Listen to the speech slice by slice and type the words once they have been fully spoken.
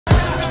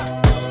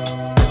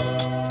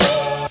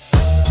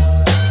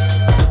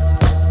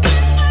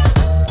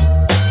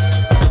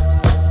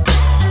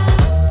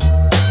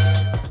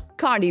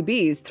Cardi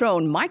B's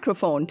thrown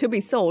microphone to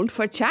be sold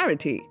for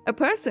charity. A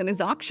person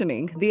is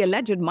auctioning the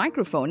alleged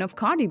microphone of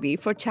Cardi B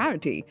for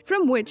charity,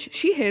 from which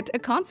she hit a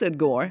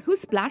concertgoer who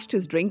splashed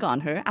his drink on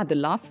her at the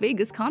Las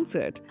Vegas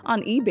concert.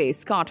 On eBay,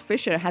 Scott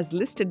Fisher has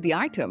listed the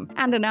item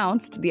and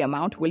announced the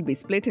amount will be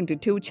split into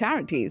two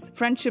charities: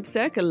 Friendship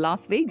Circle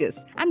Las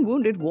Vegas and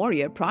Wounded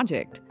Warrior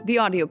Project. The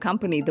audio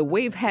company The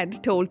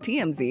Wavehead told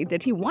TMZ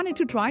that he wanted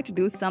to try to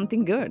do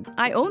something good.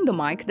 "I own the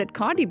mic that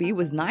Cardi B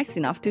was nice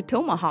enough to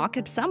tomahawk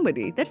at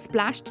somebody that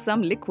splashed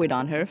some liquid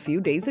on her a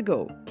few days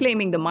ago,"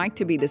 claiming the mic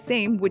to be the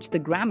same which the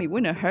Grammy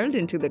winner hurled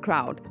into the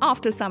crowd.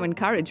 "After some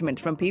encouragement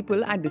from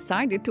people, I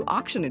decided to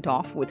auction it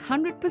off with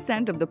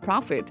 100% of the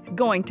profit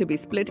going to be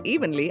split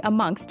evenly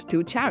amongst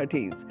two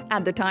charities."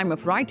 At the time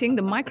of writing,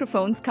 the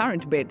microphone's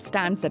current bid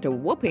stands at a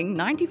whopping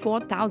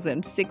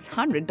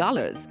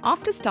 $94,600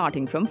 after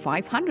starting from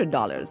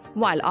 $500,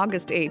 while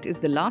August 8 is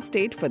the last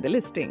date for the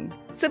listing.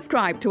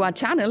 Subscribe to our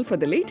channel for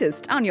the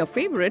latest on your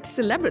favorite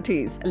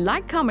celebrities.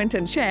 Like, comment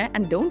and share,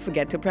 and don't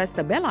forget to press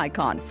the bell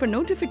icon for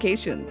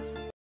notifications.